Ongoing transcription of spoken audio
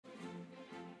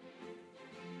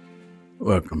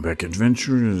Welcome back,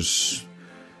 adventurers,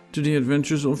 to the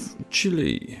adventures of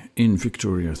Chile in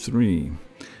Victoria 3.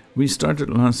 We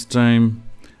started last time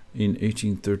in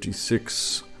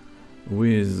 1836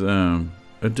 with a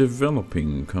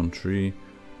developing country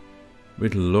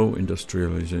with low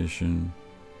industrialization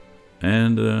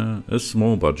and a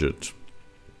small budget.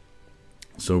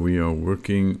 So we are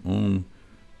working on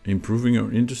improving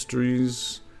our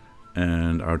industries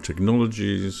and our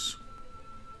technologies,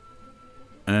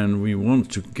 and we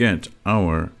want to get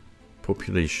our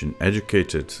population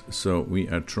educated. So we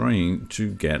are trying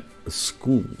to get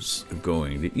schools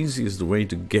going. The easiest way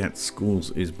to get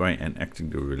schools is by enacting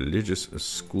the religious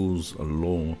schools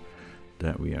law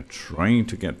that we are trying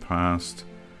to get passed.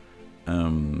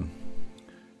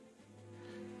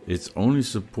 It's only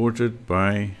supported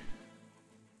by...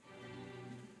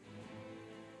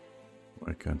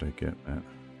 Why can't I get that?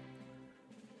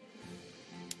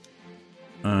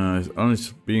 It's only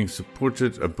being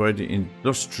supported by the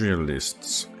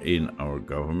industrialists in our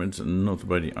government, and not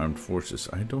by the armed forces.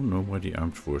 I don't know why the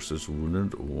armed forces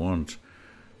wouldn't want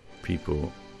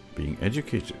people being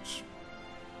educated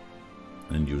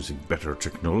and using better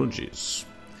technologies.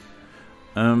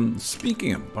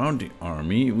 Speaking about the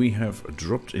army, we have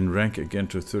dropped in rank again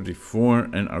to 34,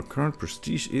 and our current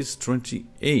prestige is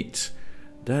 28.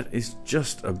 That is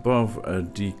just above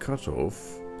the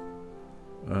cutoff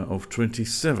of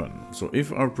 27. So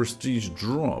if our prestige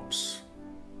drops,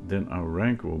 then our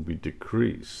rank will be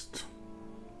decreased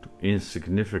to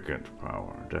insignificant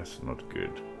power. That's not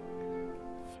good.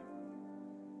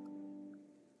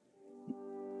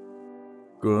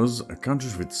 Because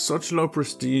countries with such low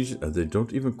prestige that they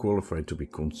don't even qualify to be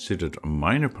considered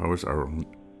minor powers are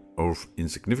of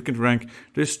insignificant rank,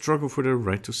 they struggle for their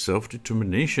right to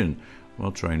self-determination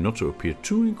while trying not to appear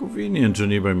too inconvenient to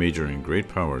nearby major and great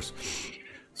powers.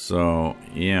 So,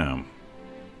 yeah.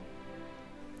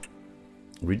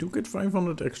 We do get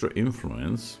 500 extra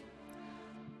influence,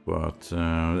 but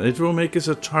it will make us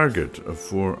a target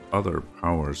for other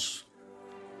powers.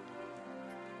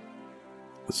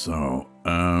 So,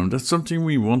 that's something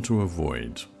we want to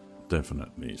avoid.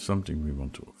 Definitely, something we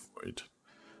want to avoid.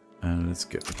 And let's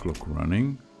get the clock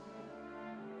running.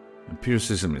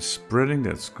 Empiricism is spreading,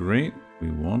 that's great. We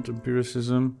want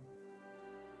empiricism.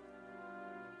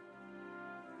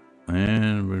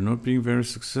 And we're not being very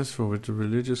successful with the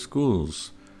religious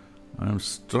schools. I'm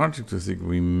starting to think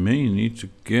we may need to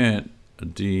get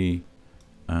the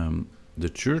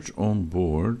church on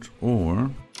board,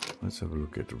 or let's have a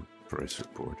look at the price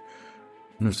report.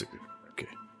 No second. Okay.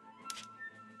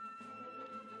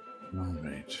 All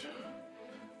right.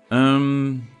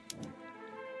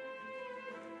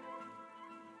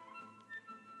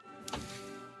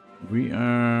 We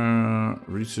are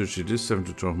researching this, 7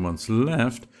 to 12 months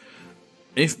left.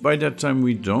 If by that time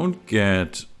we don't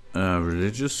get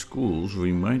religious schools,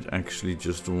 we might actually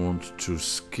just want to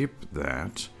skip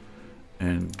that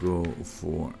and go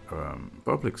for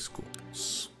public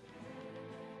schools.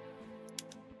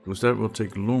 Because that will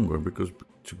take longer, because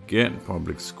to get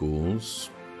public schools,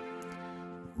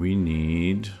 we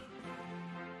need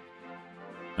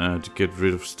to get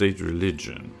rid of state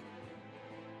religion.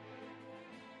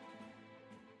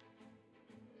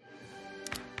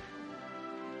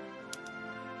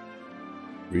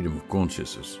 Freedom of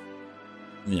consciousness.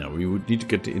 Yeah, we would need to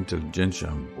get the intelligentsia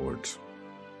on board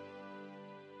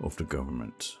of the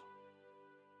government.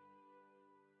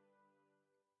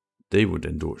 They would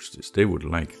endorse this. They would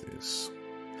like this.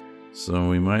 So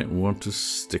we might want to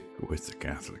stick with the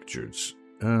Catholic Church.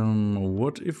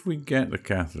 What if we get the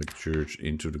Catholic Church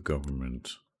into the government?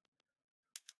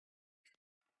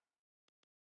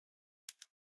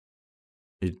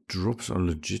 It drops our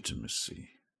legitimacy.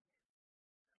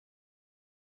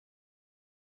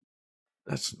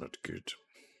 That's not good.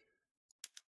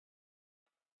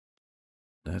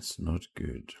 That's not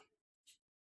good.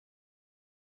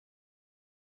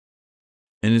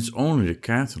 And it's only the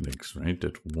Catholics, right,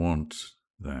 that want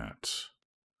that.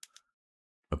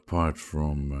 Apart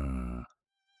from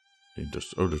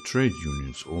the trade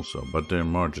unions also, but they're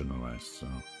marginalized, so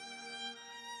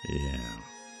yeah.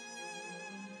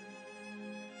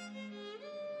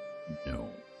 No.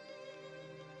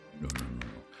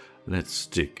 Let's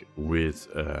stick with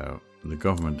the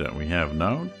government that we have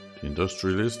now, the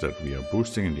industrialists that we are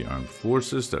boosting, and the armed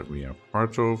forces that we are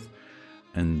part of,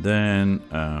 and then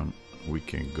we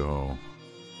can go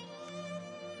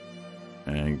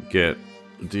and get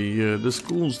the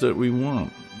schools that we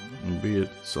want,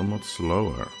 albeit somewhat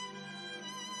slower.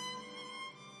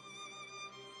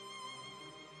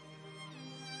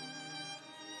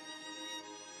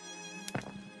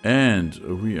 And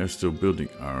we are still building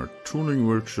our tooling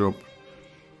workshop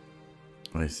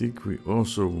I think we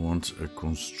also want a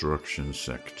construction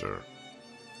sector.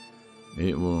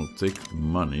 It will take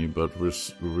money, but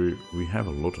we have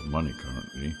a lot of money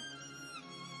currently.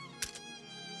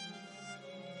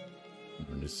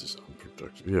 And this is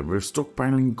unproductive. Yeah, we're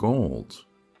stockpiling gold,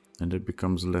 and it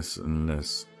becomes less and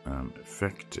less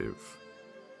effective.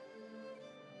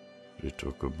 We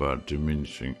talk about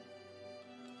diminishing.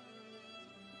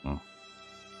 Oh.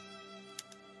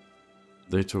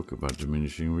 They talk about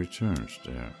diminishing returns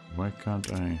there. Why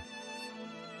can't I?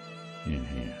 In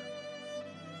here.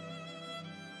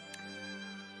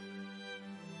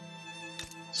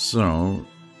 So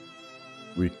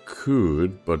we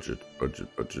could budget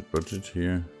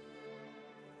here.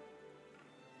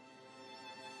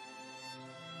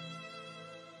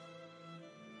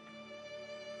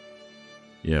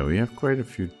 Yeah, we have quite a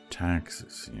few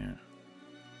taxes here.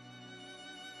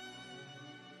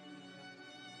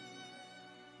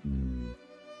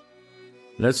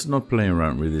 Let's not play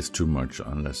around with this too much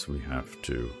unless we have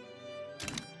to.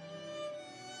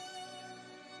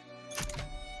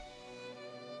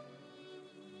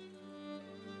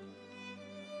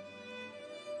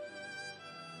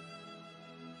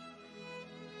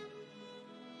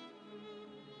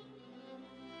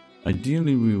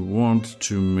 Ideally, we want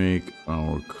to make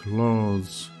our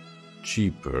clothes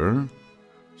cheaper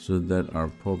so that our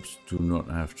pups do not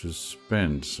have to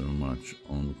spend so much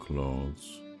on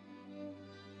clothes.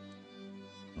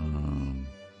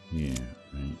 Yeah,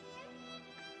 right.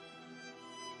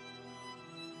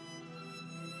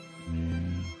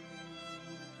 Yeah.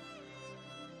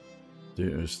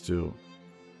 They are still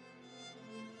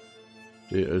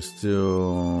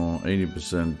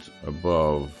 80%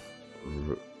 above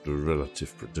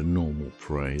the normal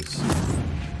price,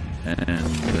 and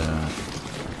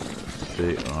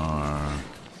they are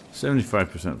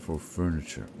 75% for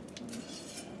furniture.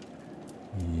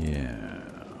 Yeah.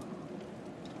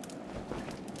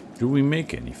 Do we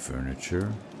make any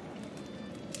furniture?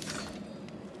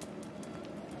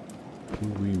 Do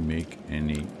we make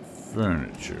any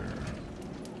furniture?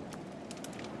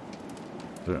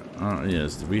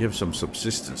 Yes, we have some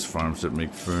subsistence farms that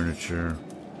make furniture.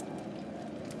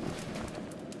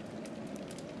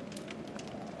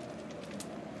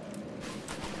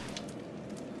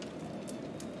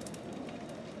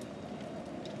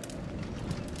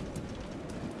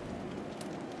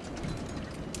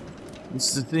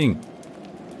 It's the thing.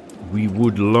 We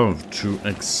would love to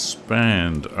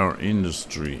expand our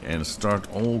industry and start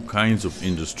all kinds of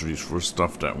industries for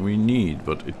stuff that we need,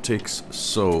 but it takes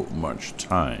so much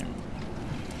time.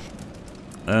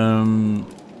 I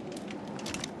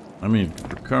mean,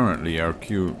 currently our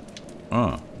queue...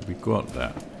 we got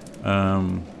that.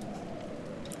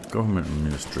 Government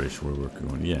administration we're working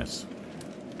on, yes.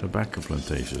 Tobacco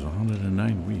plantations,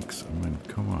 109 weeks. I mean,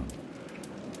 come on.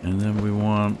 And then we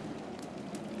want...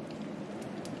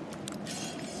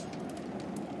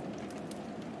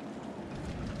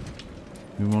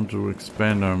 We want to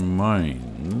expand our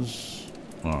mines,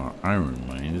 our iron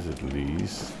mines at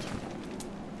least,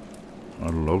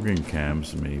 our logging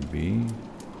camps maybe.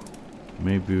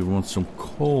 Maybe we want some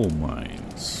coal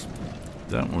mines.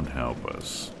 That would help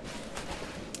us.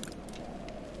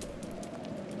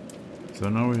 So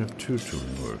now we have two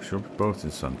tooling workshops, both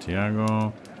in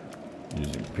Santiago,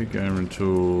 using pig iron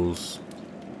tools,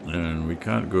 and we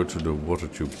can't go to the water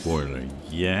tube boiler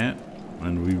yet.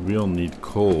 And we will need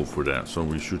coal for that, so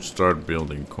we should start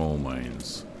building coal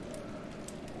mines.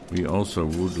 We also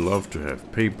would love to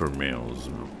have paper mills,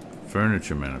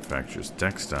 furniture manufacturers,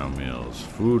 textile mills,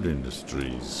 food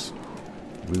industries.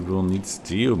 We will need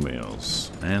steel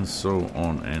mills, and so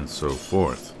on and so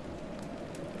forth.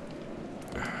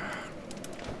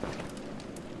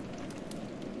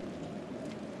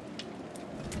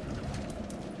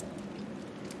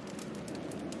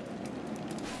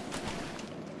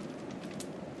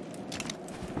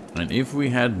 And if we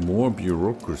had more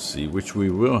bureaucracy, which we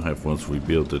will have once we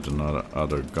build it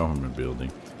another government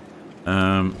building,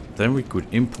 then we could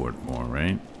import more,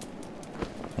 right?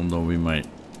 Although we might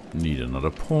need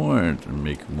another port and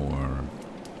make more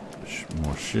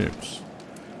ships.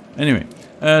 Anyway,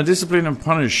 discipline and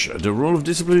punish. The role of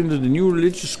discipline in the new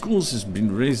religious schools has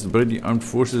been raised by the armed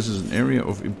forces as an area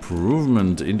of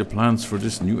improvement in the plans for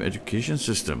this new education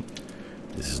system.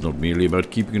 This is not merely about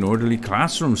keeping an orderly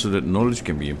classroom so that knowledge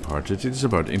can be imparted, it is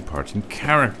about imparting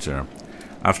character.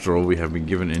 After all, we have been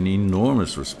given an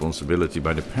enormous responsibility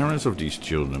by the parents of these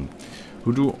children,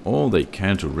 who do all they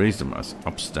can to raise them as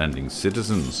upstanding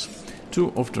citizens.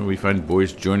 Too often we find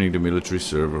boys joining the military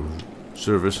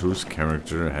service whose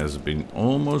character has been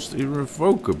almost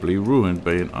irrevocably ruined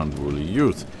by an unruly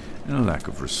youth. and a lack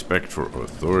of respect for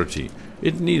authority.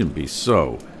 It needn't be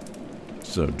so.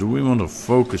 So, do we want to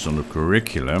focus on the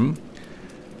curriculum?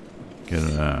 Get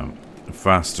a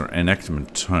faster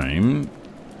enactment time?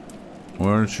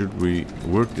 Or should we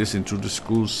work this into the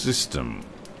school system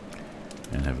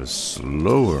and have a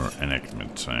slower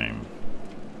enactment time?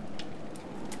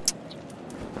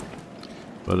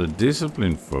 But a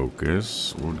discipline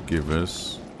focus would give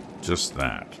us just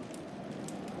that.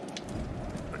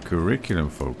 A curriculum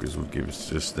focus would give us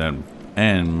just that,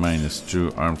 and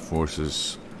 -2 armed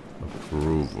forces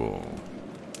approval.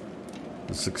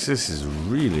 The success is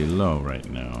really low right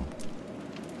now.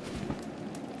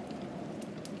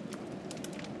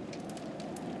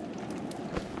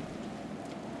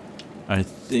 I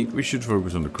think we should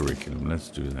focus on the curriculum. Let's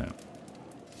do that.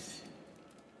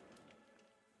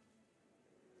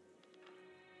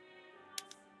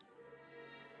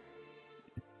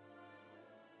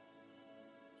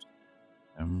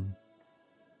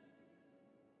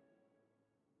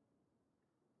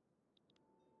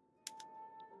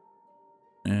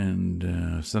 And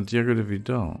Santiago de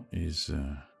Vidal is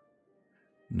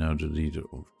now the leader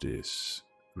of this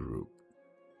group.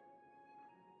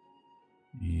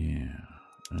 Yeah,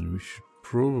 and we should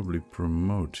probably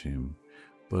promote him,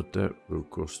 but that will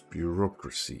cost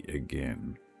bureaucracy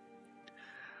again.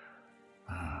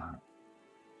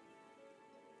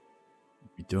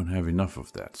 We don't have enough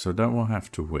of that, so that will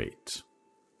have to wait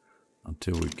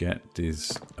until we get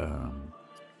this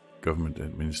government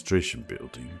administration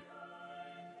building.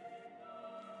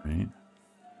 Right?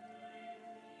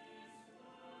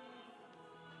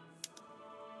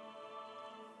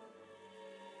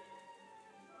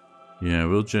 Yeah,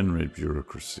 we'll generate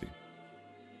bureaucracy.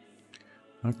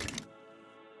 Okay.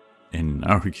 In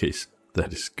our case,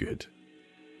 that is good.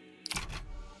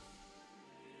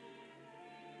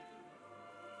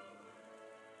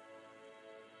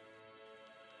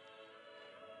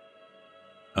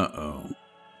 Uh-oh.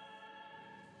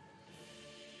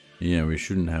 Yeah, we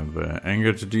shouldn't have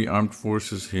anger to the armed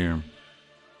forces here.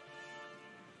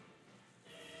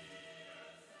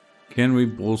 Can we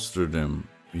bolster them?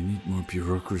 We need more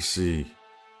bureaucracy.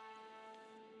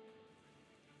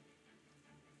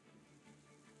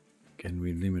 Can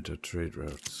we limit our trade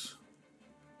routes?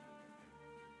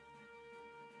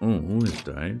 Oh, who has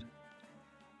died?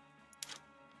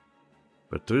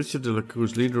 Patricia de la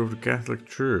Cruz, leader of the Catholic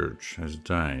Church, has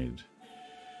died.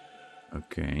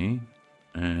 Okay.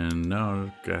 And now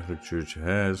the Catholic Church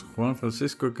has Juan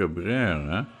Francisco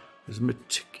Cabrera. Is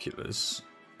meticulous.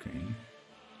 Okay.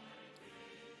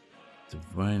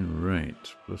 Divine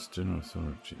right plus 10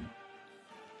 authority.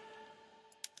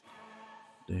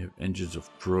 They have engines of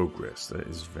progress. That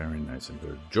is very nice. And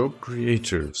they're job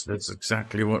creators. That's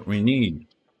exactly what we need.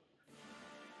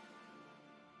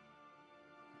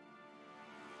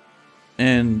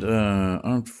 And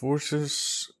armed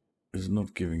forces is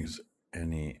not giving us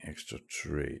any extra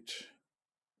trade.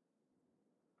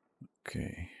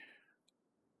 Okay.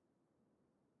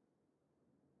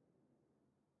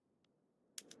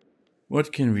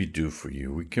 What can we do for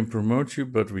you? We can promote you,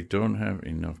 but we don't have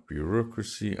enough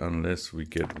bureaucracy unless we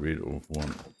get rid of one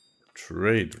of the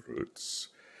trade routes.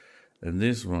 And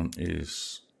this one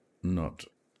is not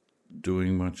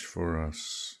doing much for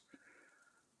us.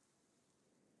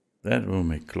 That will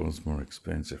make clothes more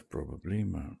expensive, probably,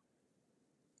 but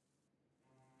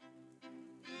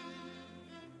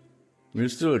we're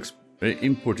still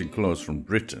importing clothes from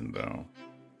Britain, though.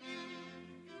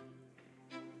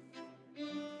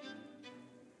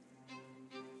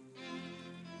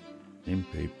 In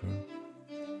paper.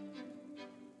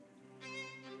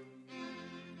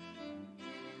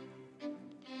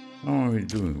 How are we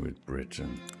doing with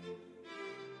Britain?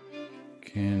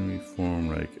 Can we form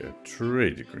like a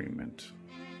trade agreement?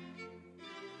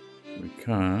 We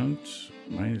can't.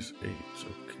 -8,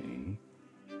 okay.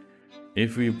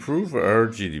 If we improve our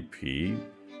GDP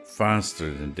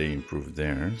faster than they improve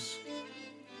theirs,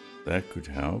 that could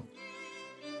help.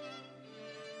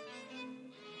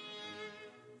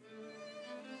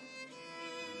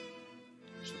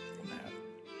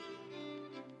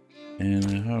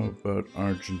 And how about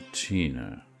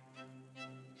Argentina?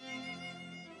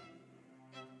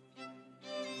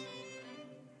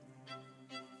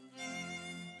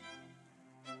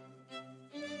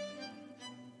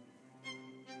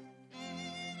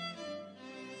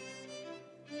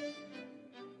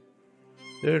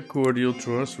 They're cordial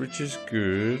to us, which is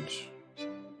good.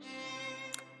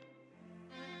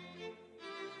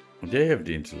 They have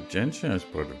the intelligentsia as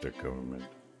part of their government.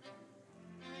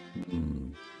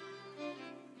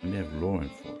 And they have law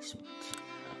enforcement.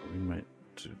 We might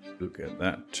look at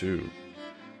that too.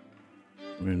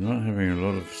 We're not having a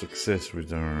lot of success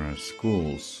with our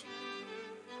schools,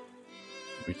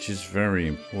 which is very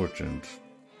important.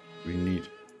 We need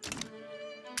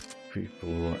people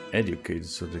who are educated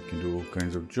so they can do all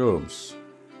kinds of jobs.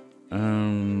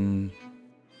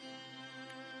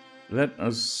 Let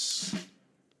us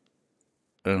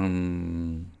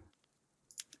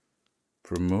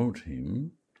promote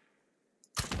him.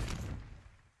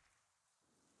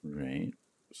 Right,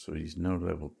 so he's now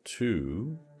level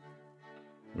 2,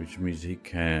 which means he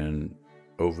can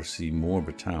oversee more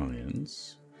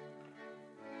battalions.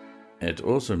 It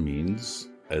also means,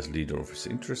 as leader of his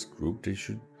interest group, they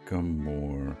should become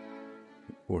more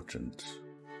important.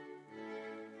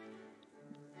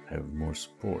 Have more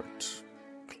support.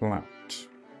 Clout.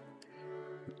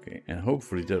 Okay, and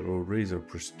hopefully that will raise our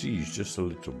prestige just a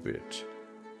little bit.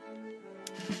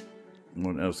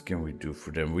 What else can we do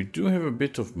for them? We do have a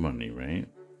bit of money, right?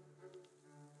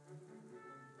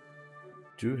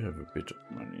 Do have a bit of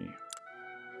money.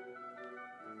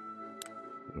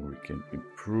 So we can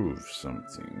improve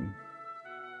something.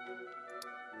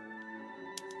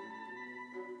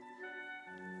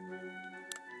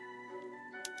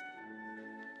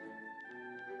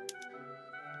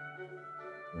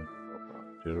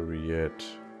 Artillery yet?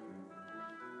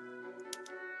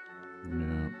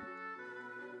 No.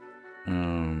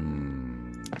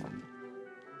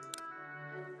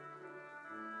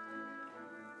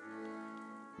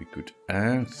 We could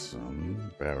add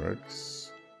some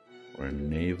barracks or a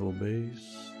naval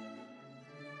base.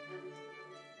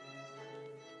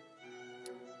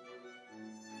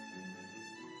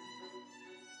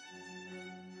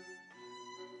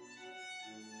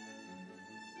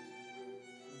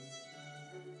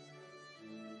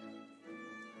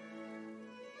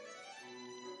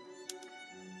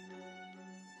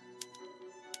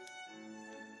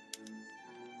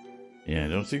 Yeah, I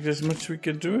don't think there's much we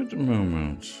can do at the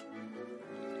moment.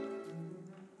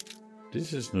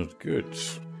 This is not good.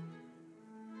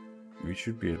 We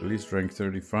should be at least rank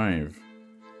 35.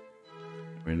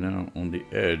 We're now on the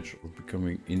edge of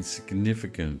becoming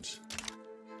insignificant.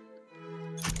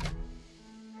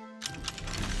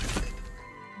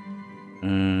 Wait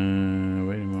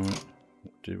a moment.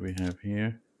 What did we have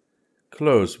here?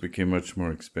 Clothes became much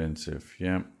more expensive.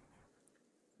 Yeah.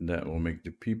 That will make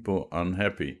the people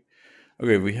unhappy.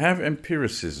 Okay, we have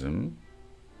empiricism.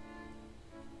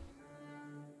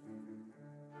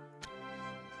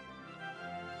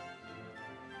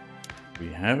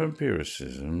 We have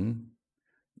empiricism.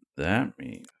 That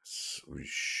means we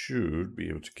should be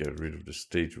able to get rid of the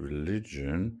state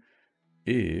religion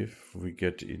if we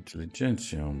get the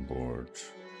intelligentsia on board.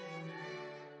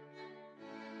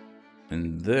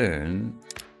 And then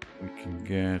we can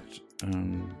get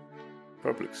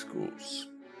public schools.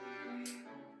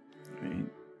 Right.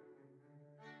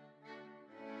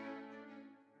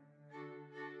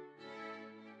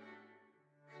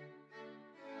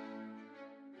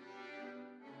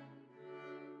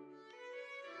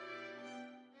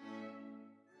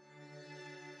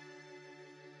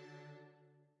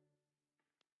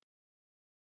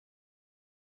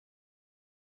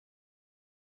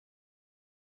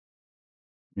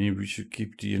 Maybe we should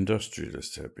keep the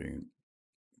industrialists happy and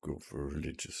go for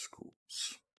religious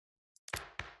schools.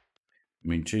 I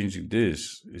mean, changing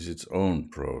this is its own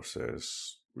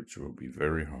process, which will be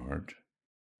very hard.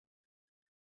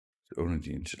 So only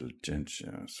the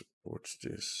intelligentsia supports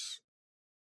this.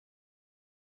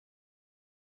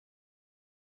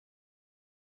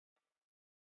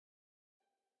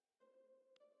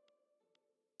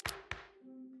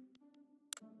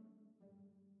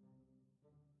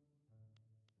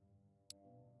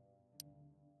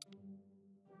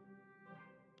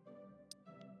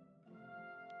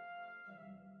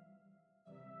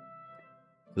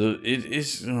 So it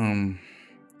is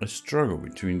a struggle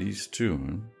between these two,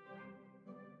 huh?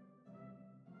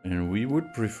 And we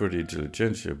would prefer the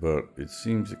intelligentsia, but it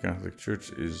seems the Catholic Church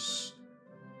is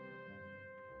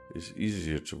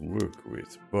easier to work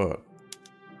with, but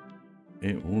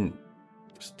it would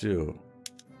still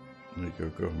make our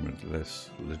government less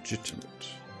legitimate.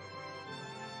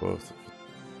 Both of them.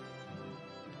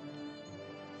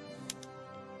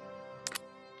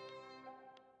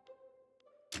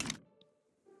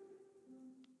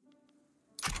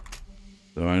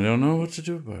 So I don't know what to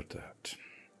do about that.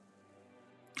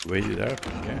 Wait it out,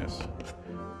 I guess.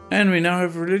 And we now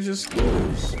have religious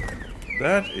schools.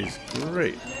 That is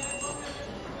great.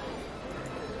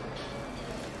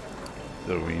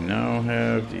 So we now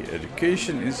have the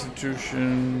education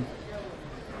institution.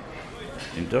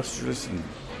 Industrialists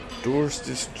endorse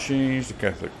this change. The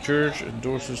Catholic Church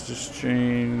endorses this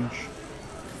change.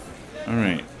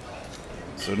 Alright.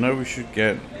 So now we should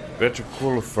get better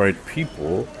qualified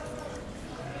people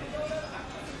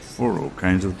for all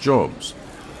kinds of jobs.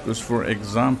 Because, for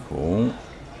example,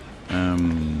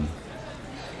 the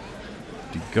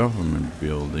government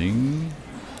building,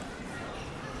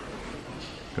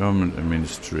 government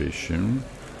administration,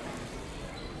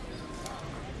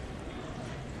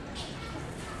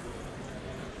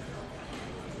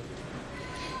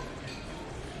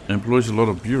 employs a lot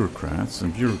of bureaucrats,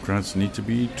 and bureaucrats need to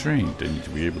be trained. They need to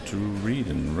be able to read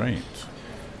and write.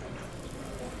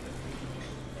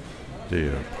 They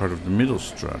are part of the middle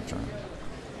strata.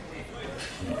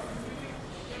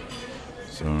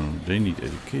 So they need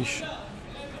education.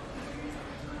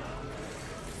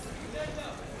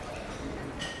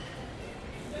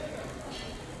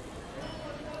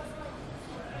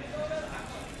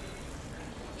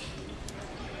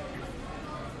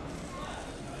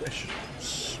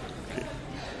 Okay.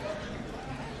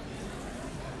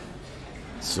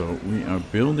 So we are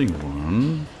building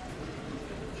one.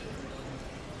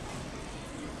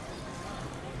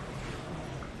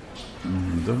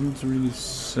 Doesn't really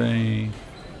say.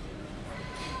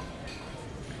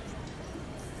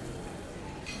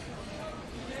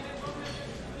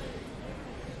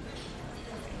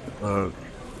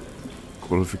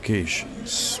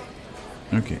 Qualifications.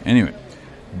 Okay, anyway.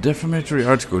 Defamatory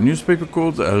article. Newspaper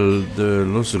called the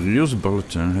Los Rios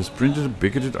Bulletin has printed a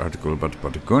bigoted article about the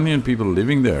Patagonian people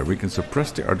living there. We can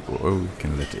suppress the article, or we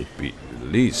can let it be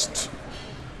released.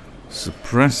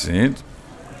 Suppress it.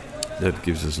 That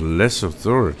gives us less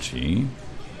authority.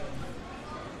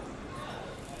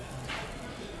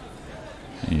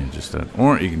 Yeah, just that.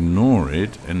 Or ignore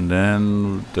it, and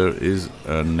then there is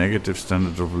a negative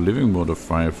standard of living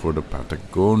modifier for the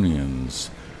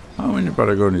Patagonians. How many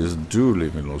Patagonians do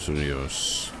live in Los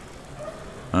Rios?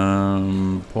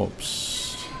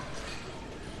 Pops.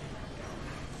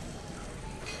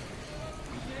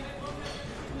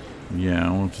 Yeah,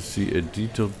 I want to see a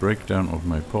detailed breakdown of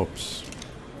my pops.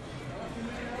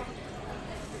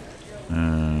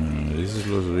 This is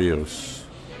Los Rios.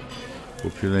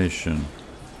 Population.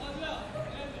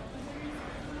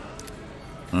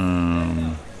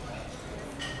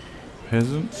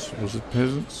 Peasants? Was it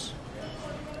peasants?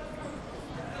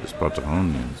 It's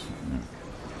Patagonians.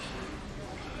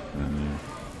 Yeah.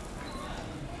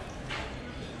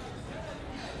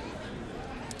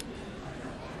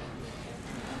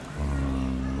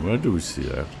 Where do we see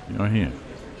that? Oh, here.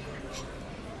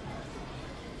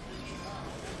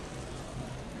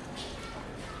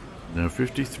 There are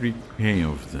 53k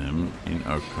of them in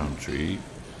our country.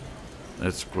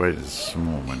 That's quite a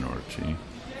small minority.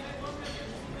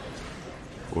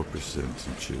 4%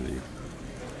 in Chile.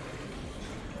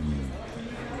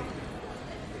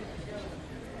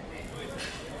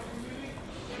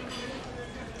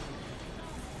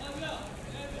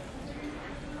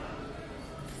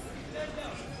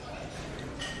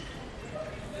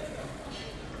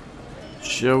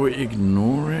 Shall we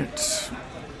ignore it?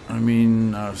 I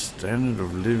mean, our standard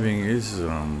of living is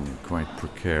quite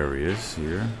precarious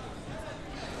here.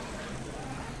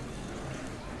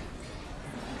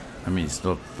 I mean, it's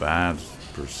not bad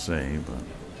per se, but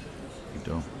we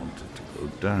don't want it to go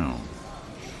down.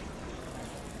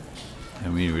 I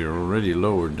mean, we're already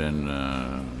lower than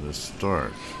the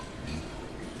start.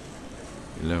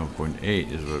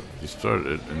 11.8 is what we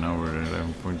started, and now we're at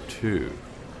 11.2.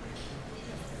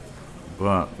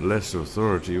 But less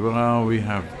authority. Well, we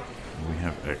have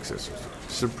excess authority.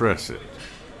 Suppress it.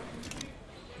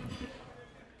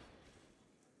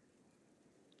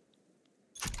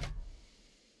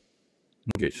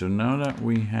 Okay, so now that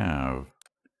we have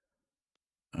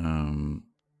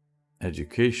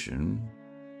education,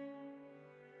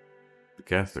 the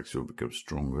Catholics will become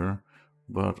stronger,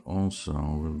 but also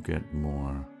we'll get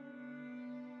more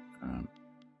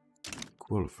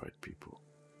qualified people.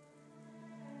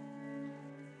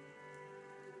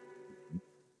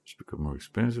 It's become more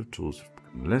expensive, tools have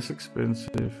become less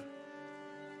expensive.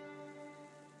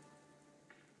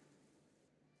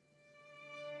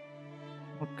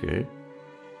 Okay.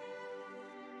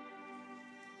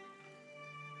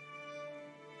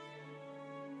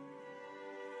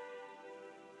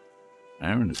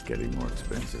 Iron is getting more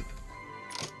expensive.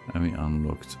 And we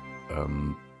unlocked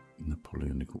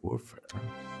Napoleonic warfare.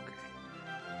 Okay.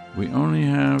 We only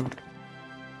have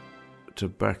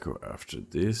tobacco after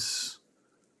this.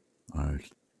 I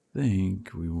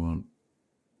think we want...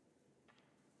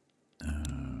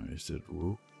 is that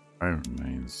wool? Iron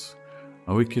mines.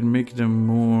 Oh, we can make them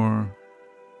more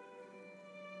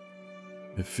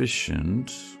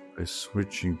efficient by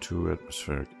switching to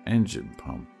atmospheric engine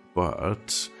pump,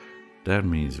 but that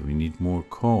means we need more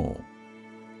coal.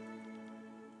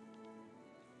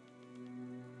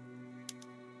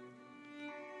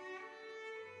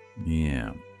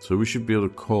 Yeah, so we should build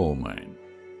a coal mine.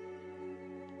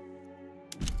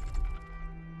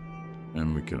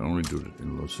 And we can only do that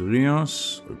in Los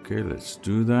Rios. Okay, let's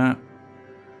do that.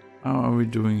 How are we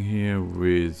doing here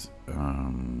with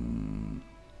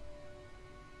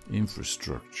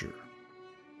infrastructure?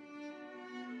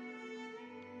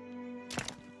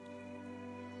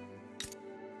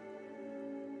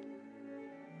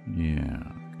 Yeah,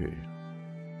 okay.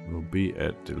 We'll be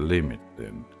at the limit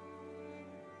then.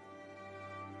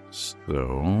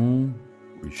 So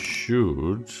we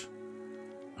should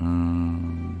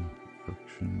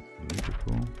production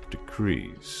political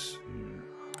decrease here.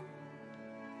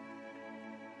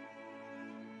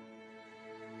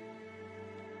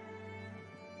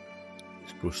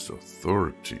 This goes to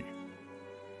authority.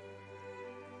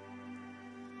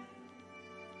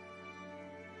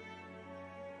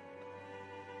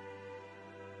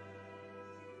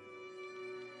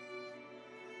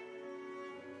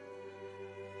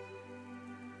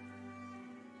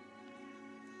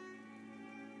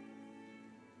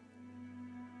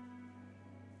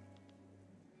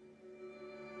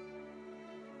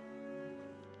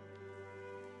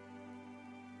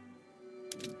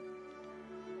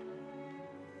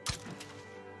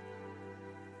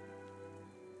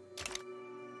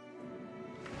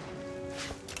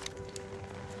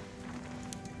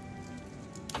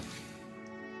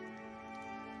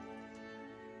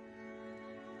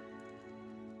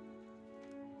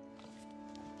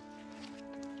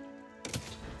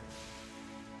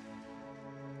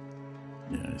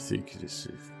 Yeah, I think this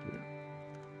is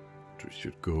what we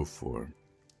should go for.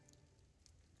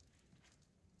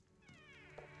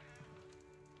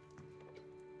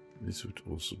 This would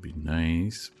also be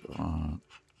nice, but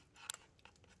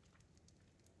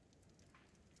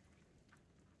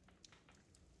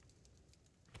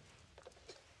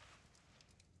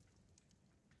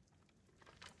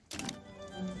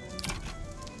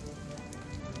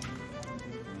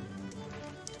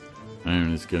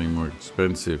iron is getting more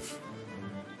expensive.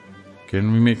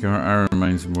 Can we make our iron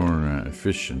mines more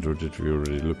efficient, or did we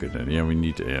already look at that? Yeah, we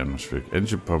need an atmospheric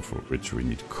engine pump, for which we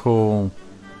need coal.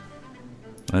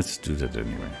 Let's do that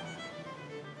anyway.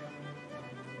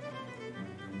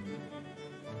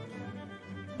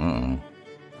 Uh-oh.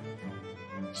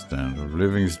 Standard of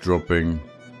living is dropping.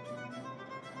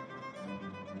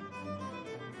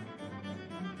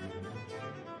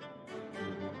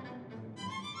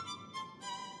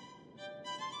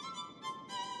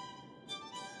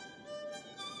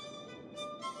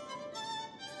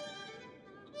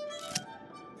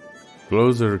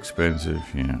 Clothes are expensive,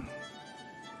 yeah.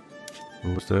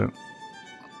 What was that?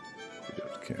 We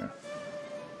don't care.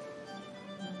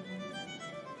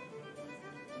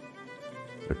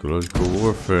 Ecological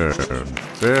warfare.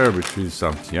 Fair between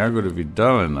Santiago de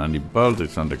Vidal and Anibal de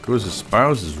Santa Cruz's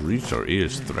spouses reach our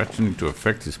ears, threatening to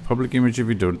affect his public image if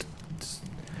we don't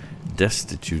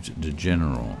destitute the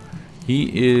general.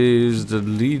 He is the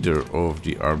leader of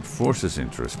the armed forces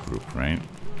interest group, right?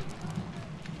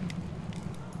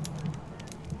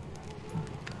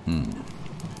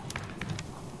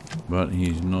 But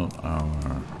he's not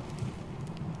our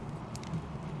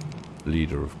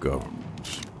leader of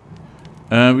government.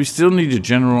 We still need a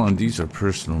general, and these are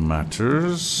personal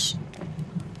matters.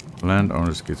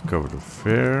 Landowners get covered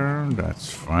affair, that's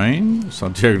fine.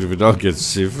 Santiago de Vidal gets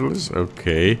syphilis,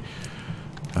 okay.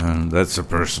 That's a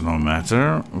personal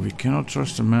matter. We cannot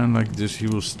trust a man like this, he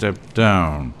will step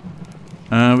down.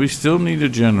 We still need a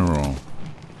general.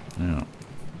 Yeah.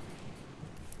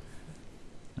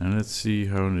 And let's see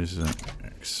how this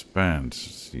expands.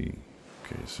 Let's see.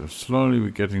 Okay, so slowly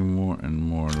we're getting more and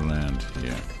more land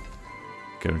here.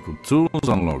 Chemical tools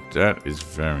unlocked. That is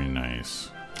very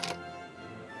nice.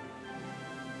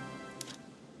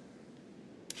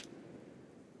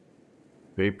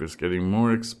 Paper's getting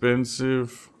more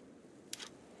expensive.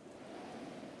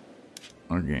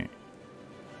 Okay.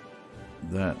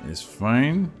 That is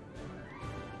fine.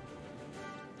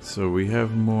 So we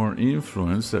have more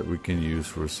influence that we can use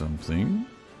for something.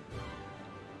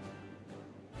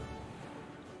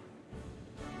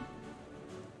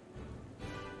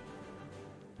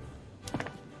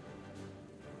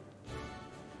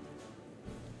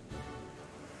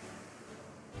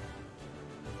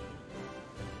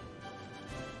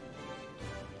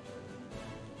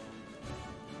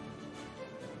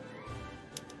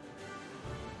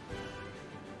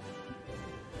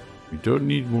 We don't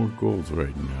need more gold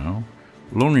right now.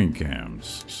 Longing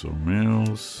camps, so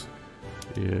mills,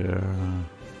 yeah.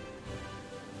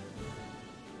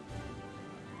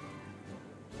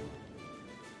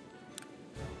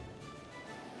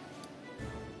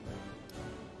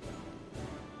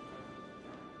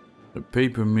 A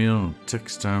paper mill,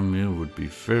 textile mill would be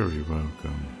very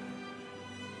welcome.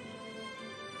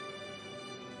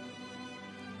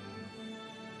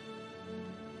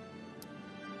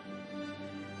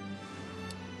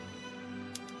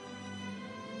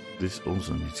 This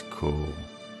also needs coal.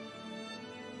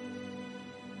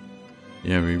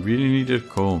 Yeah, we really need a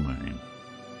coal mine.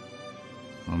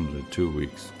 Under 2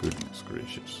 weeks, goodness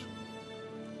gracious.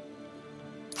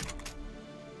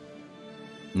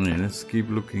 Yeah, let's keep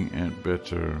looking at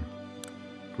better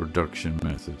production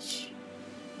methods.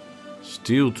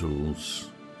 Steel tools.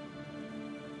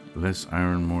 Less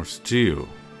iron, more steel.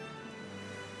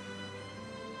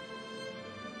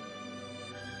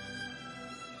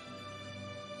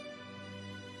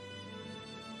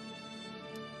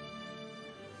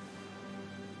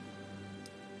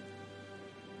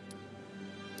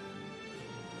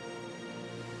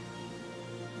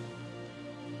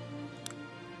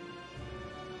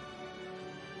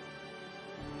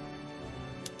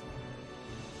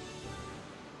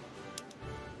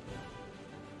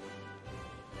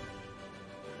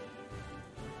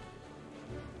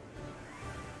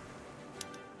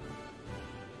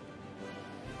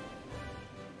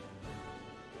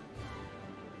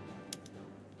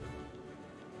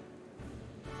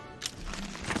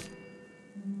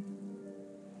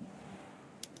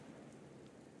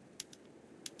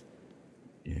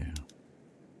 Yeah.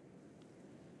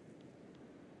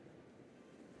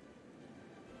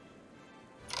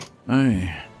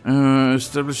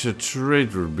 Establish a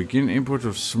trade route. Begin import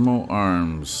of small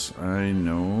arms. I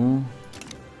know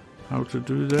how to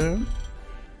do that.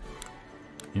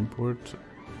 Import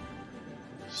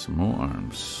small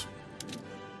arms.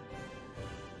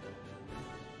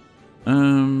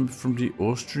 From the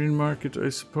Austrian market, I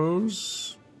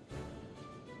suppose.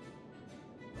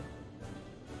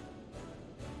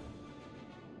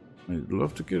 I'd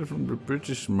love to get it from the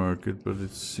British market, but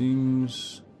it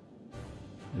seems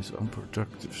it's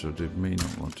unproductive, so they may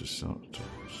not want to sell it to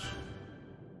us.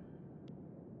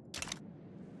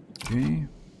 Okay.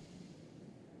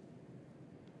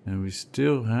 And we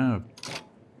still have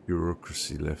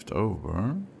bureaucracy left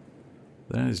over.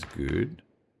 That is good.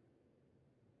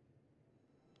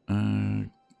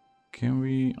 Can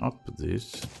we up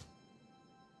this?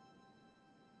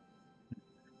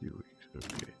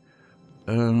 Okay.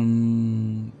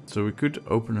 So we could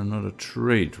open another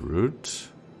trade route.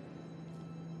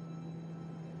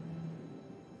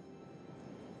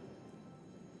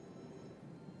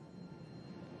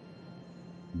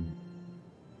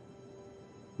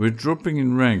 We're dropping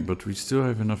in rank, but we still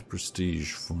have enough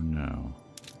prestige for now.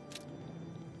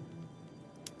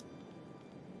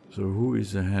 So who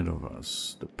is ahead of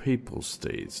us? The Papal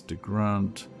States, the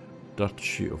Grand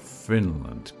Duchy of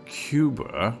Finland,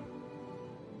 Cuba.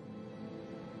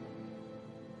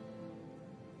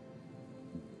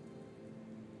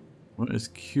 What is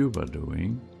Cuba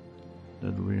doing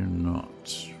that we're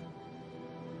not?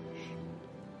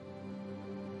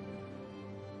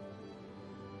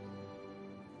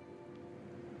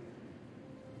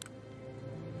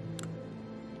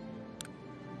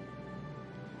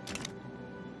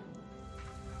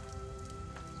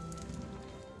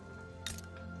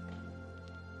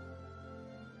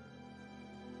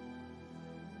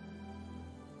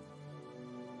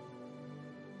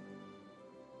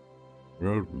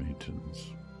 Road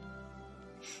maintenance.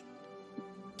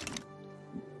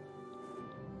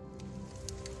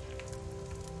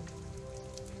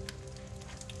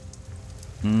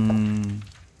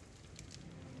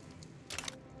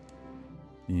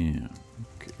 Yeah,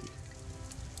 okay.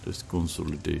 There's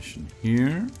consolidation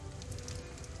here.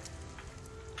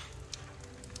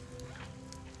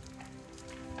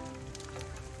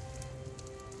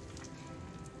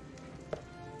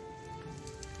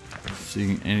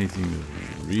 Seeing anything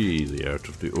that's really out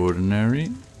of the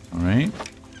ordinary. Alright.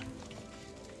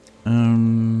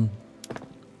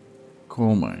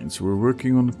 Coal mines. We're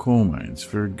working on the coal mines.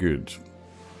 Very good.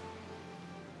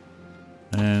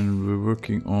 And we're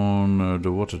working on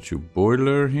the water tube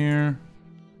boiler here.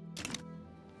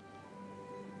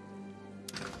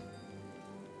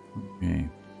 Okay.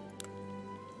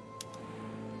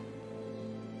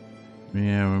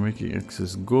 Yeah, we're making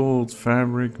excess gold,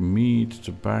 fabric, meat,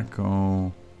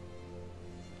 tobacco.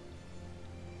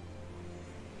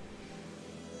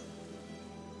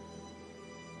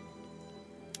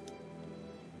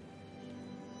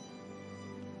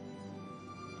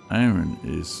 Iron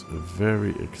is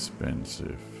very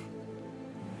expensive.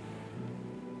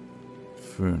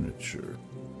 Furniture.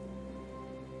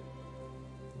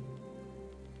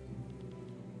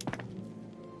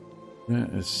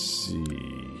 Let's see.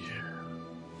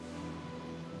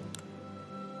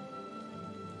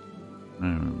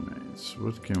 Remains.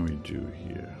 What can we do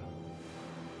here?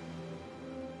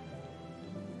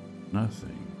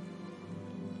 Nothing.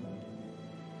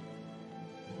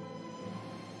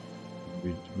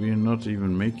 We are not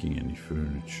even making any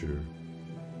furniture.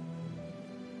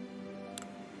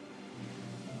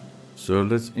 So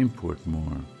let's import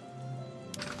more.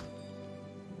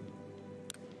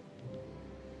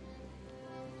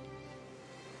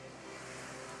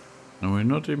 And we're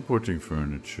not importing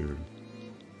furniture.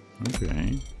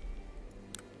 Okay.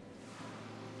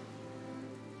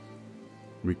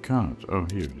 We can't. Oh,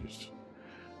 here it is.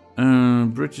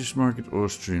 British market,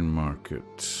 Austrian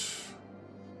market.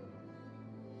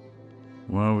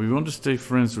 Well, we want to stay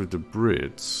friends with the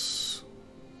Brits.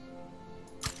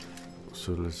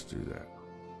 So let's do that.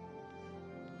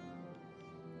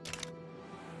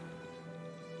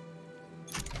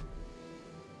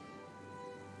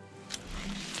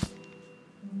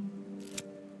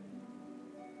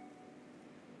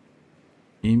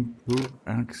 Improve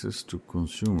access to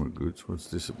consumer goods. What's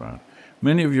this about?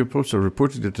 Many of your posts are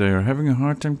reporting that they are having a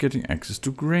hard time getting access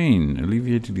to grain.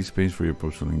 Alleviating these pains for your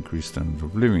posts will increase standard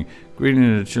of living. Grain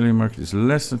in the Chilean market is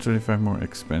less than 25% more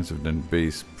expensive than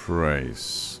base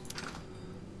price.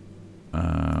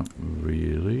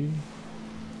 Really?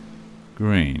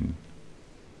 Grain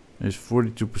is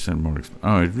 42% more expensive.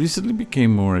 Oh, it recently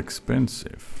became more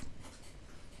expensive.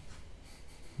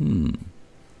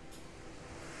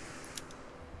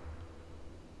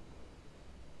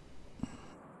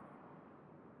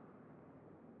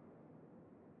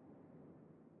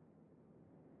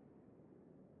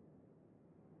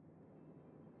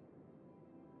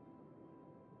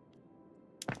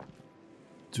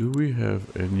 Do we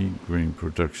have any grain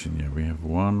production? Yeah, we have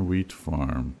one wheat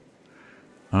farm.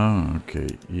 Ah, okay.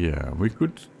 Yeah, we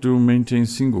could maintain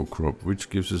single crop, which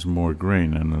gives us more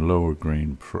grain and a lower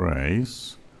grain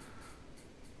price.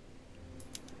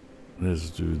 Let's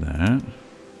do that.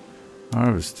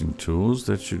 Harvesting tools,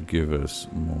 that should give us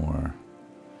more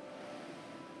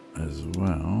as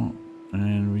well.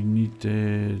 And we need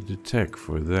the tech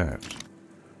for that.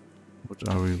 What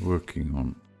are we working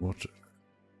on?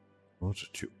 Water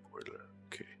tube boiler.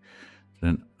 Okay.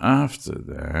 Then after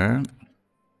that,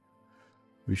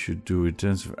 we should do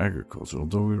intensive agriculture,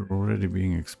 although we're already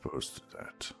being exposed to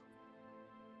that.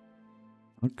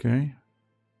 Okay.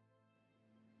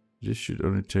 This should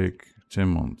only take 10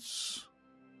 months.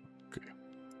 Okay.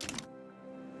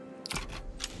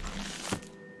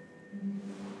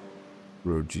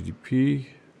 Grow GDP.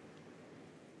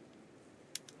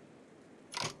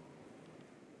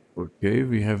 Okay,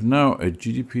 we have now a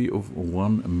GDP of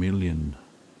 1 million.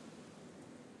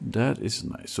 That is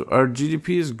nice. So our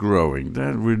GDP is growing.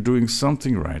 That we're doing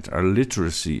something right. Our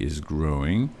literacy is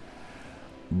growing,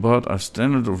 but our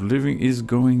standard of living is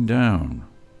going down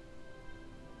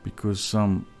because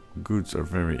some goods are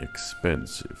very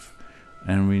expensive,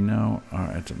 and we now are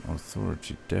at an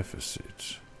authority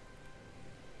deficit.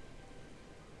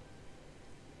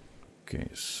 Okay,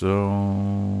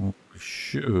 so we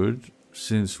should,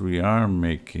 since we are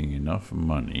making enough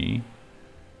money,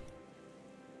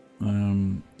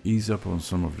 ease up on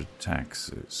some of the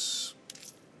taxes.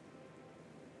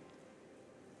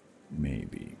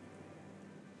 Maybe.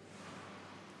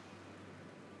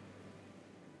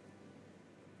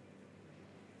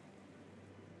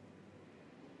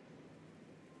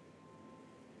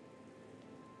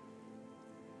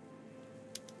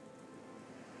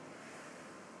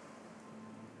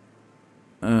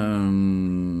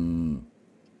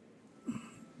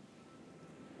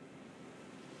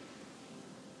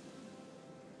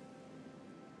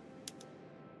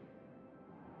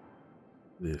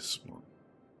 This one.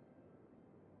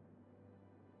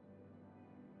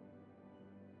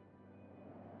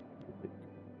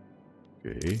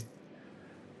 Okay.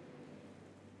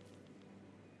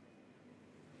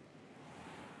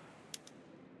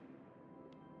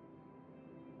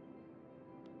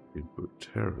 Input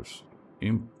tariffs,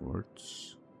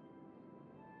 imports.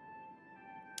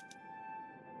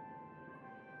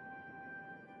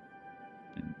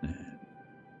 And then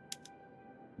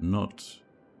not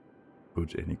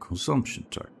put any consumption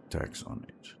tax on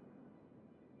it.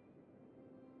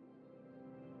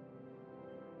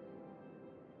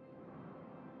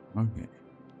 Okay.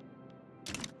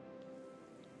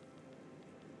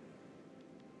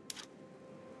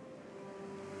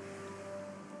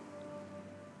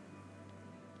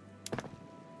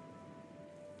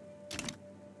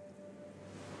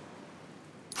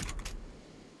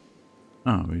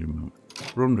 Ah, wait a moment.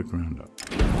 From the ground up.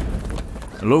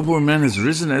 A low-born man has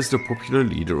risen as the popular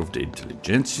leader of the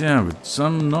intelligentsia, with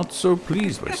some not so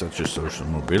pleased by such a social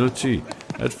mobility.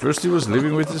 At first he was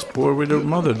living with his poor widowed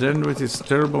mother, then with his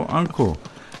terrible uncle.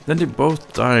 Then they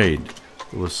both died.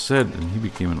 It was sad, and he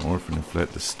became an orphan and fled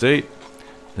the state.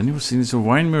 Then he was seen as a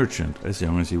wine merchant, as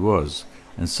young as he was,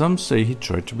 and some say he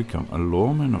tried to become a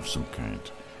lawman of some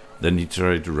kind. Then he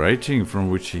tried writing,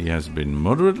 from which he has been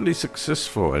moderately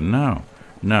successful, and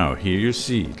now, here you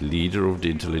see, leader of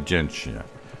the intelligentsia,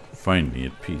 finally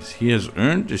at peace. He has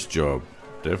earned this job,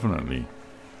 definitely.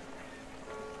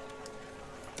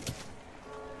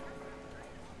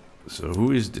 So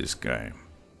who is this guy?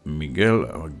 Miguel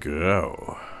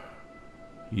Agrao.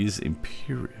 He is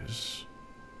imperious.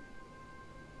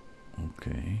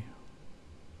 Okay.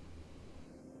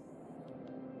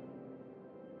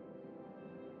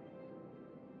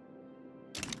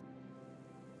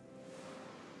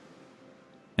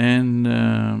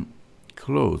 And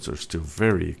clothes are still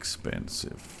very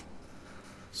expensive.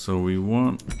 So we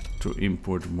want to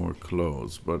import more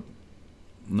clothes, but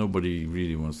nobody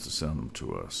really wants to sell them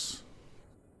to us.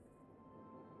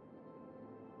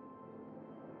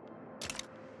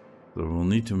 So we'll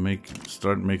need to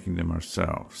start making them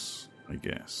ourselves, I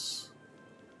guess.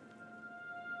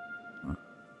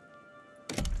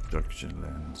 Production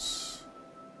lens.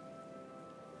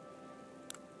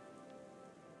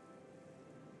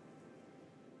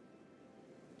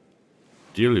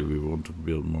 Ideally, we want to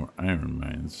build more iron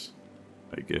mines,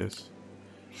 I guess.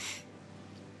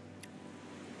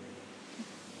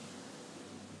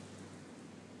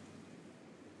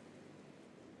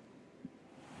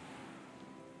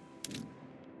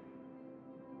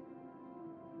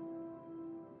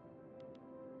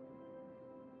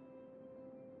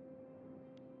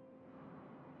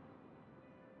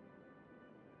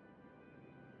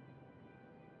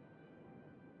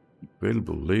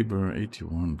 Available labor,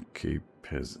 81k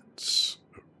peasants.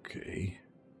 Okay.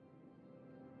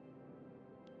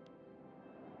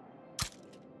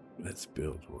 Let's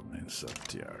build one in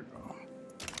Santiago.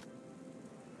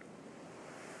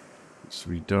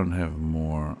 So we don't have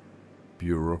more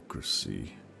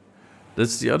bureaucracy.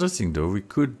 That's the other thing though, we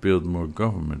could build more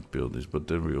government buildings, but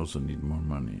then we also need more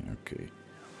money. Okay.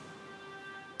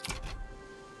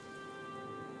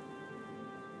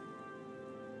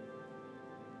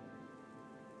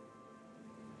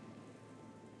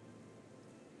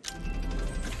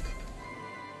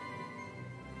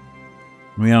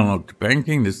 We unlocked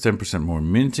banking, that's 10% more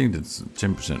minting, that's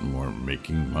 10% more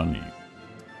making money.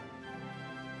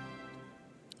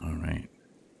 Alright.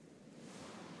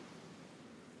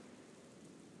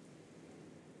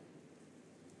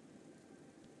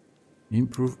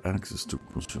 Improve access to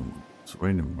consumers.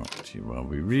 Wait a moment while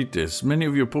we read this. Many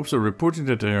of your pops are reporting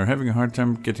that they are having a hard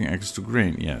time getting access to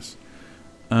grain. Yes.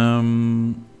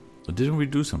 Didn't we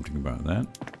do something about that?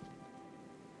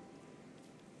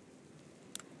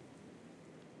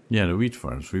 Yeah, the wheat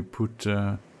farms. We put,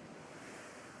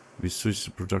 we switched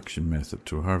the production method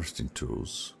to harvesting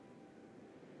tools.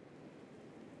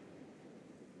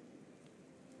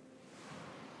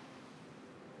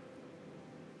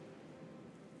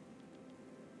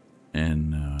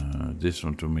 And this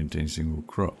one to maintain single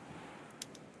crop.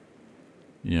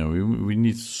 Yeah, we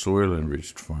need soil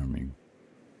enriched farming.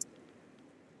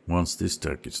 Once this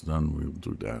stack is done, we'll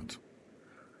do that.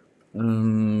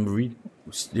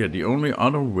 Yeah, the only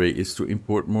other way is to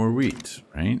import more wheat,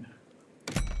 right?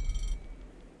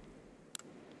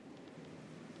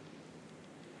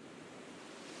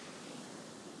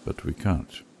 But we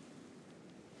can't.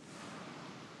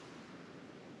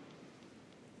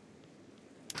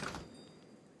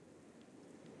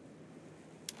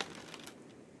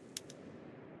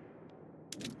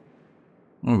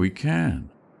 Oh, we can.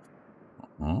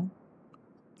 From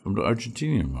the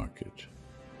Argentinian market.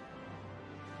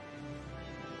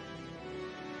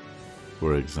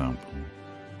 For example.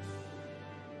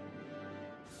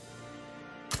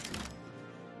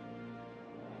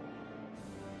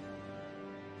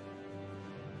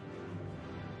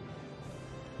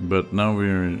 But now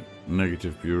we're in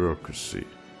negative bureaucracy.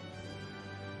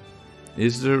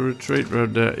 Is there a trade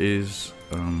route that is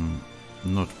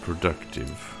not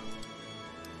productive?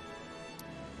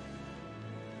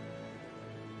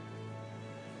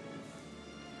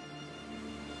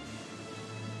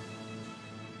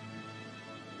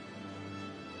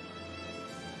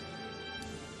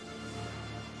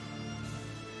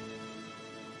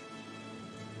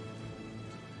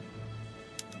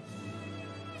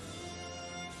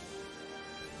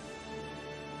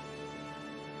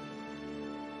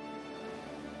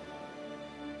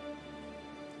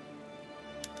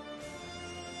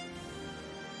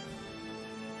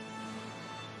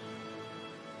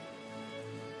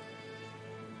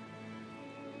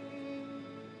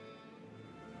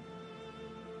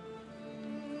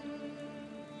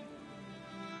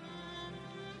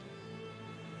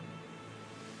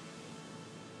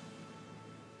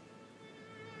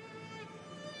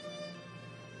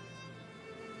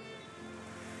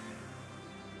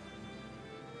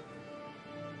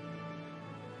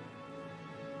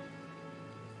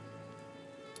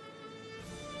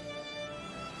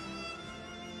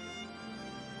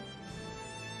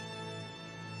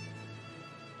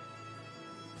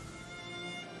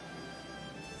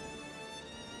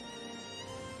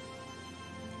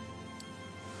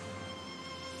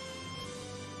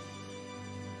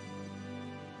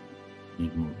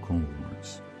 Need more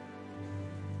convoys.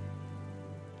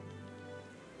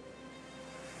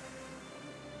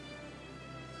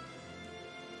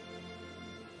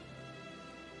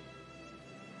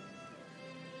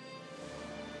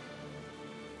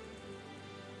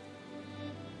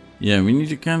 Yeah, we need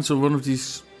to cancel one of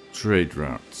these trade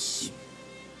routes.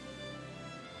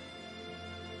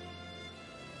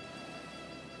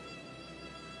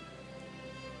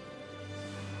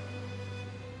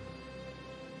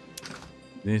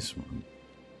 This one.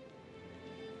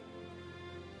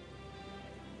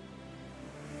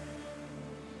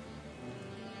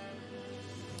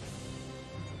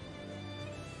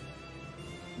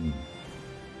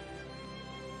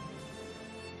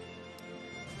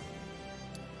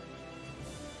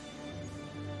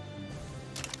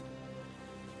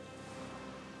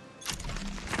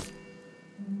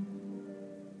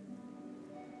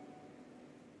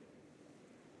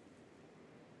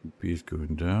 BP is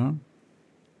going down.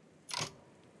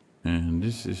 And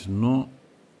this is not.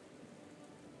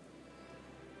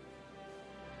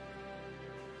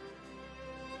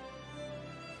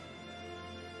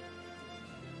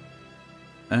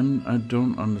 And I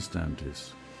don't understand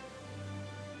this.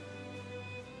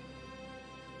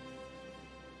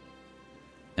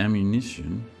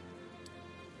 Ammunition.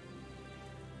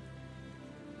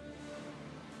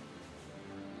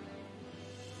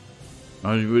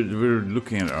 Oh, we're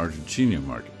looking at Argentina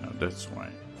market now, that's why.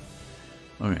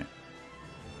 Okay.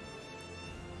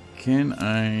 Can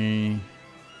I...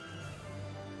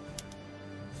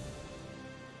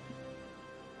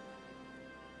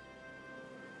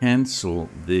 cancel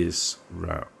this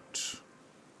route?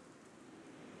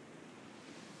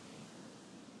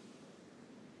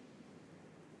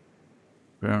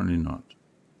 Apparently not.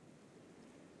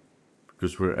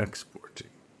 Because we're exporting.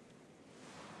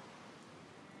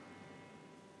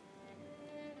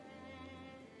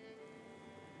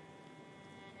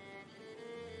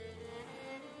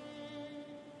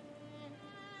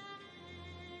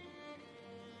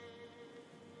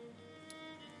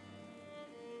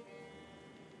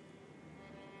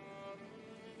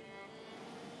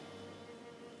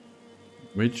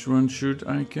 Which one should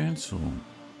I cancel?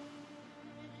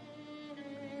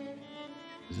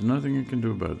 There's nothing I can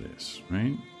do about this,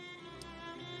 right?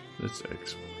 Let's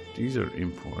export. These are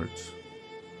imports.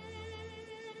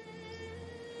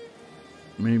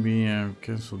 Maybe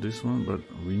cancel this one, but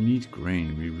we need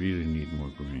grain. We really need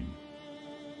more grain.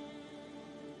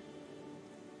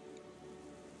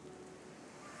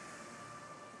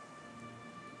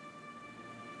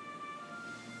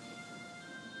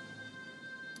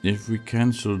 If we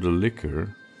cancel the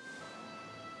liquor,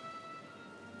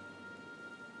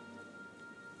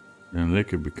 then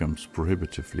liquor becomes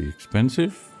prohibitively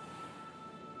expensive.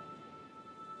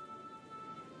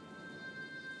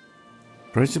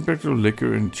 Price impact of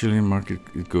liquor in Chilean market,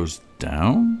 it goes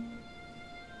down?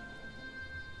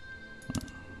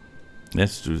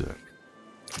 Let's do that.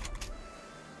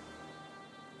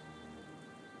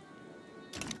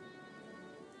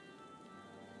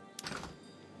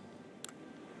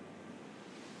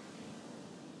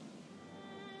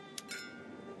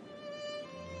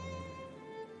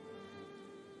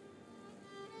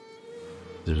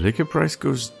 The liquor price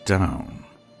goes down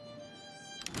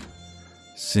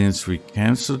since we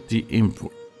cancelled the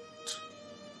import.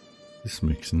 This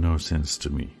makes no sense to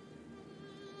me.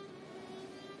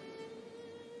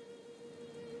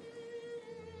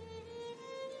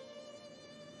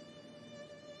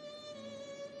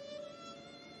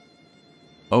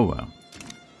 Oh well.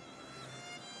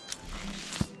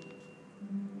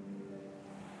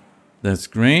 That's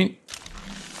great.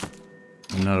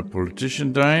 Another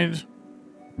politician died.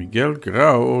 Miguel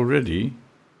Grau already.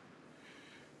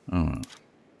 Oh,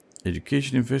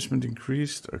 education investment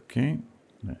increased. Okay,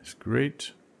 that's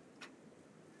great.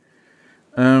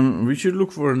 We should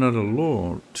look for another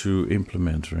law to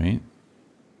implement, right?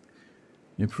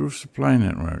 Improve supply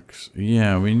networks.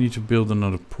 Yeah, we need to build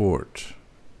another port.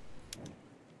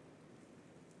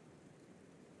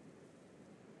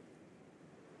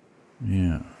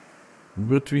 Yeah,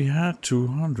 but we had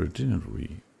 200, didn't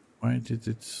we? Why did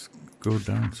it go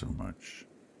down so much?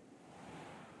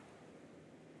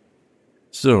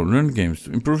 So, learn games.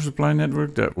 To improve supply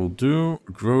network, that will do.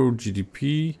 Grow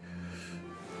GDP.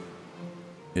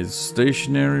 It's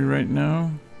stationary right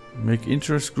now. Make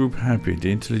interest group happy.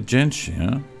 The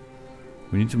intelligentsia.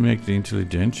 We need to make the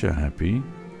intelligentsia happy.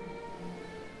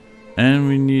 And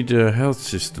we need a health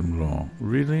system law.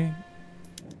 Really?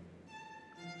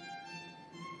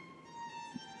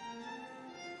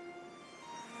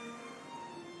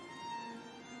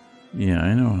 Yeah,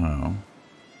 I know how.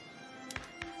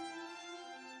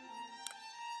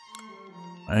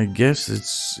 I guess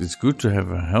it's good to have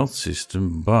a health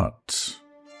system, but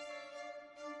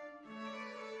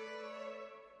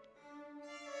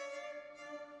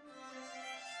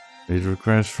it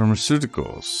requires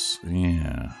pharmaceuticals.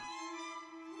 Yeah.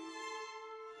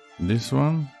 This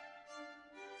one?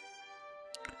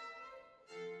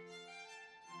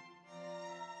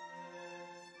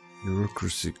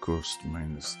 Bureaucracy cost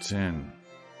 -10.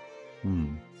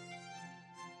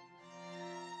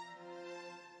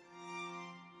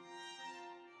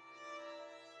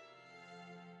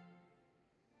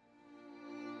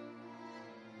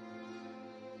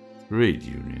 Trade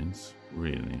unions,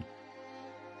 really.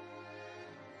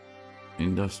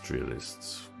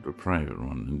 Industrialists, the private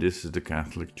one, and this is the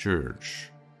Catholic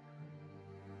Church.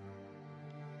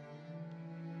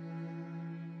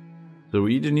 So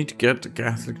we either need to get the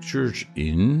Catholic Church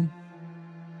in,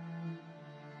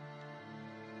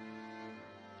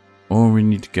 or we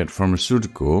need to get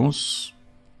pharmaceuticals,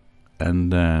 and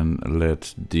then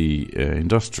let the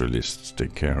industrialists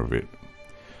take care of it.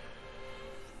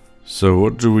 So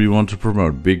what do we want to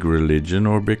promote? Big religion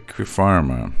or big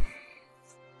pharma?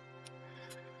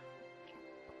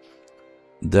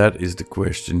 That is the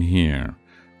question here.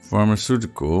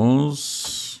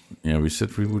 Pharmaceuticals. Yeah, we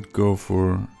said we would go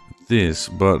for this,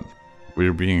 but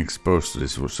we're being exposed to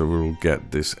this, so we'll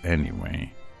get this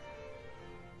anyway.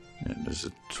 Yeah, there's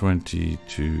a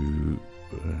 22...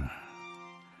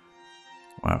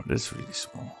 wow, that's really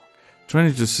small.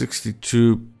 20 to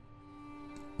 62...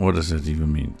 What does that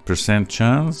even mean? Percent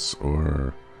chance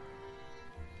or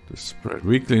the spread?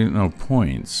 Weekly, no,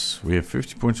 points. We have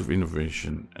 50 points of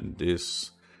innovation and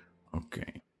this.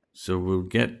 Okay, so we'll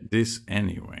get this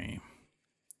anyway.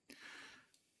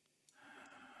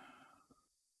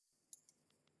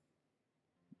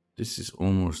 This is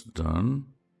almost done.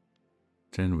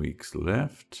 10 weeks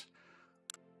left.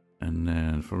 And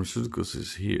then pharmaceuticals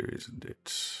is here, isn't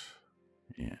it?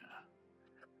 Yeah.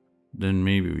 Then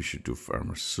maybe we should do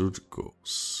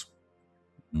pharmaceuticals.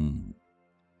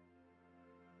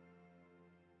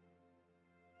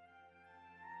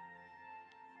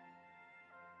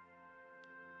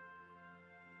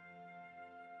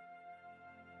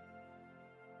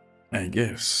 I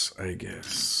guess.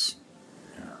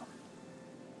 Yeah.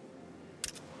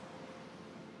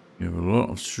 We have a lot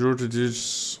of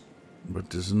shortages, but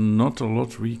there's not a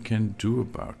lot we can do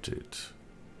about it.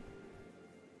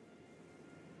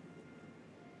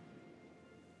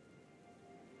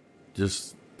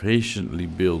 Just patiently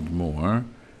build more,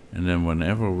 and then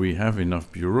whenever we have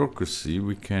enough bureaucracy,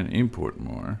 we can import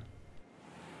more.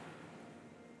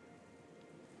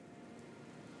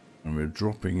 And we're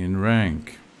dropping in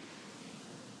rank.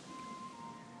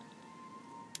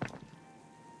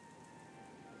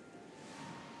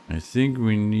 I think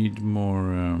we need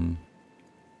more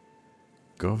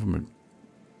government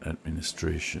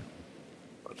administration,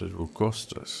 but it will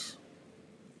cost us.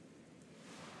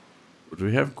 But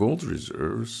we have gold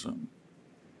reserves.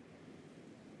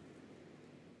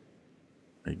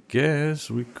 I guess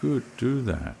we could do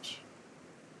that.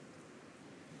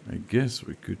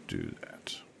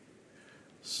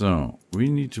 So, we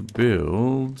need to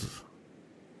build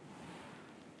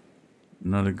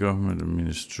another government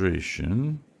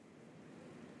administration.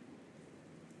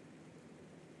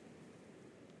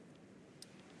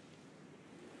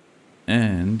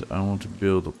 And I want to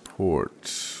build a port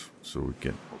so we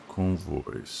get more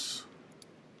convoys.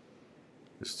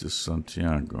 It's just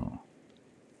Santiago.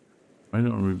 Why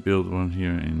don't we build one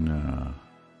here in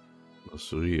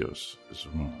Los Rios as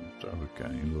well?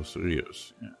 In Los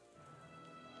Rios, yeah.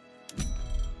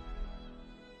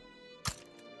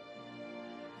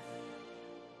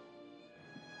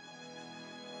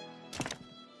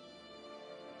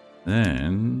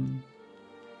 Then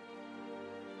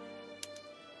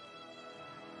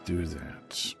do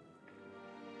that.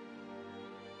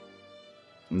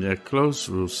 Yeah, clothes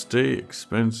will stay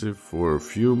expensive for a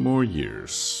few more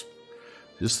years.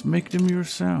 Just make them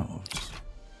yourselves.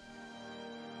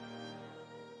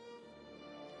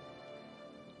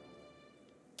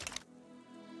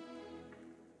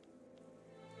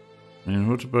 And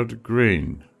what about the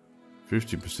grain?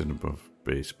 50% above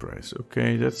base price.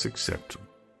 Okay, that's acceptable.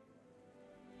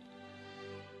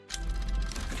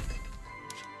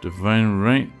 Divine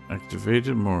right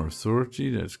activated, more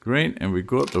authority, that's great. And we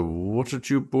got the water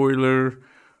tube boiler,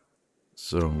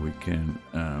 so we can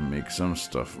make some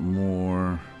stuff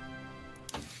more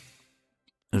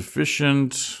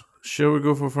efficient. Shall we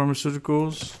go for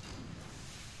pharmaceuticals?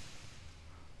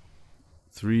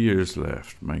 3 years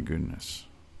left, my goodness.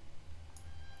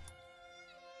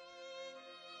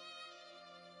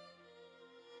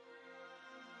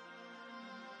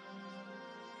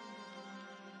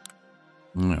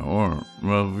 No, or,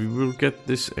 well, we will get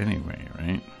this anyway,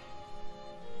 right?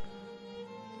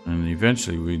 And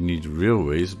eventually we need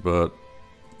railways, but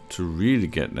to really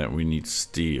get that we need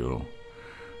steel.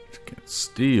 To get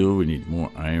steel, we need more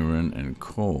iron and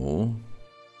coal.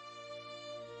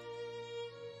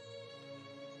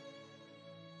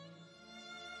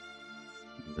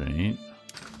 Right.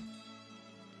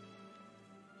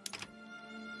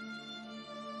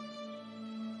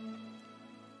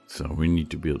 So we need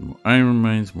to build more iron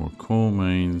mines, more coal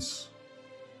mines.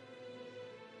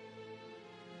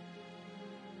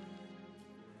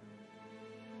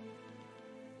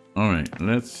 Alright,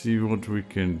 let's see what we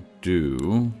can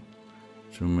do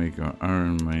to make our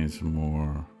iron mines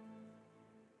more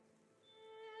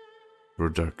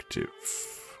productive.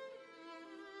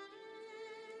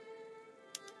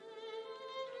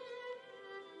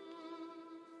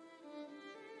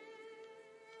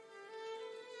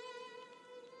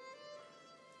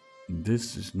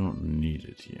 This is not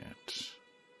needed yet.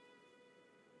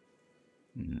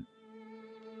 Yeah.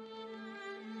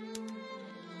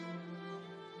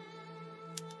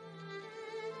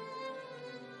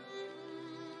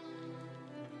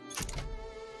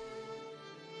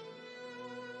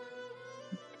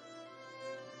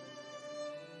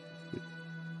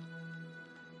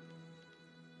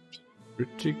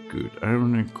 Pretty good.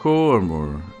 Iron and coal are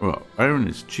more... Well, iron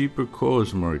is cheaper, coal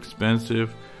is more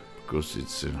expensive because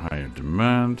it's in higher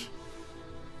demand.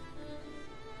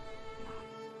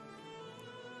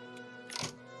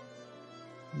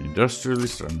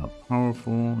 Industrialists are not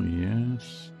powerful,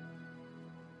 yes.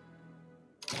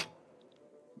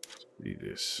 Let's see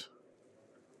this.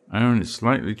 Iron is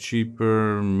slightly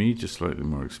cheaper, meat is slightly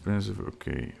more expensive.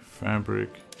 Okay, fabric.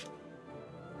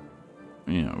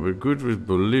 Yeah, we're good with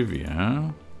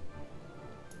Bolivia.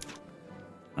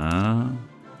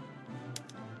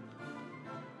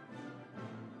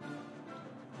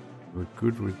 We're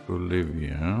good with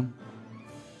Bolivia.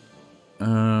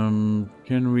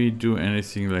 Can we do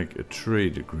anything like a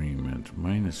trade agreement?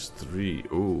 -3.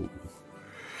 Oh.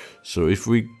 So if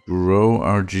we grow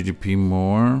our GDP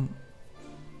more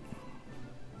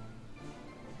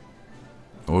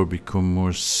or become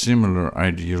more similar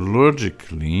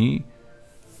ideologically,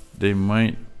 they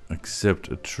might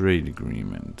accept a trade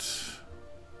agreement.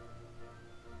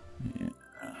 Yeah,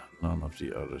 none of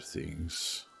the other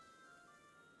things.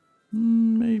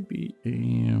 Maybe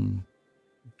a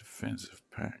defensive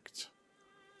pact.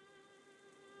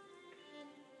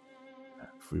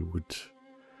 If we would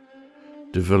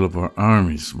develop our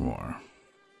armies more,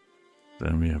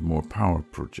 then we have more power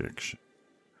projection.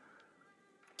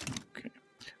 Okay.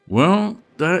 Well,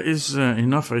 that is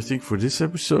enough, I think, for this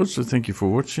episode. So thank you for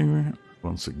watching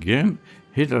once again.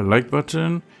 Hit that like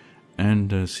button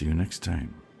and see you next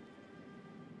time.